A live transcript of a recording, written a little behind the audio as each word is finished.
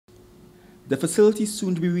The facility,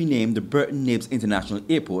 soon to be renamed the Browne International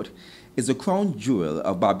Airport, is the crown jewel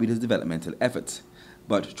of Barbuda's developmental efforts.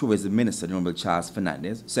 But Tourism Minister, the Honorable Charles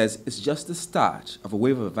Fernandez, says it's just the start of a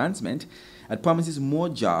wave of advancement that promises more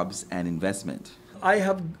jobs and investment. I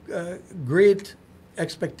have great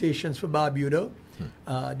expectations for Barbuda.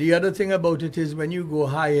 The other thing about it is when you go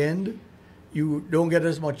high end, you don't get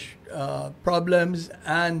as much problems,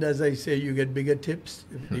 and as I say, you get bigger tips.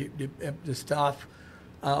 The staff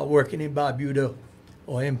working in Barbuda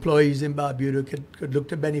or employees in Barbuda could look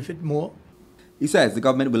to benefit more. He says the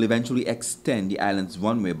government will eventually extend the island's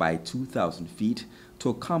runway by 2,000 feet to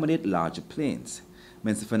accommodate larger planes.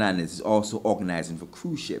 Minister Fernandez is also organizing for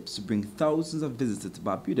cruise ships to bring thousands of visitors to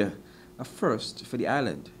Barbuda, a first for the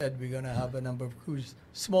island. We're going to have a number of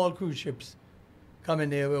small cruise ships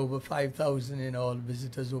coming there with over 5,000 in all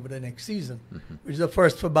visitors over the next season, which is a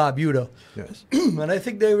first for Barbuda. Yes. And I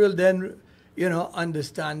think they will then,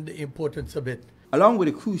 understand the importance of it. Along with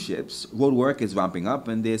the cruise ships, road work is ramping up,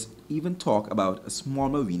 and there's even talk about a small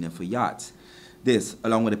marina for yachts. This,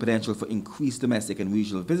 along with the potential for increased domestic and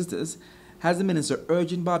regional visitors, has the minister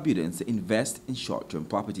urging Barbudans to invest in short-term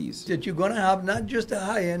properties. That you're going to have not just a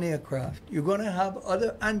high-end aircraft, you're going to have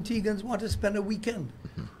other Antiguans want to spend a weekend.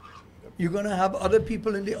 You're going to have other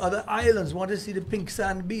people in the other islands want to see the pink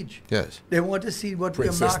sand beach. Yes. They want to see what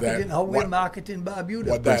we're marketing, how we're marketing Barbuda.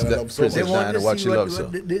 What Diana loves so much. They want to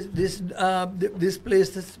see this place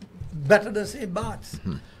that's better than St. Bart's.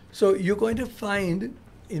 So you're going to find,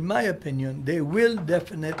 in my opinion, there will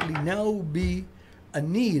definitely now be a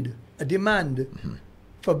need, a demand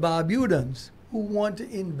for Barbudans who want to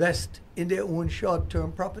invest in their own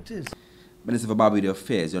short-term properties. Minister for Barbuda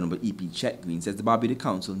Affairs, the Honorable E.P. Chet Greene, says the Barbuda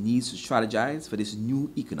Council needs to strategize for this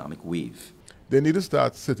new economic wave. They need to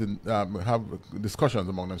start sitting, have discussions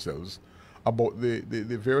among themselves about the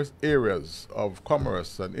various areas of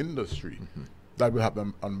commerce and industry that will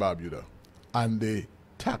happen on Barbuda, and the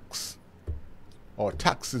tax or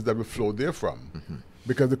taxes that will flow therefrom,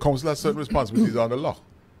 because the council has certain responsibilities under law.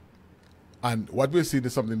 And what we're seeing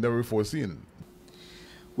is something never before seen.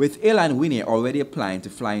 With airline Winnie already applying to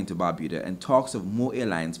fly into Barbuda and talks of more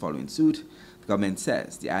airlines following suit, the government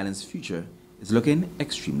says the island's future is looking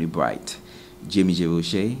extremely bright. Jamie J.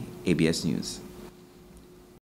 Roacher, ABS News.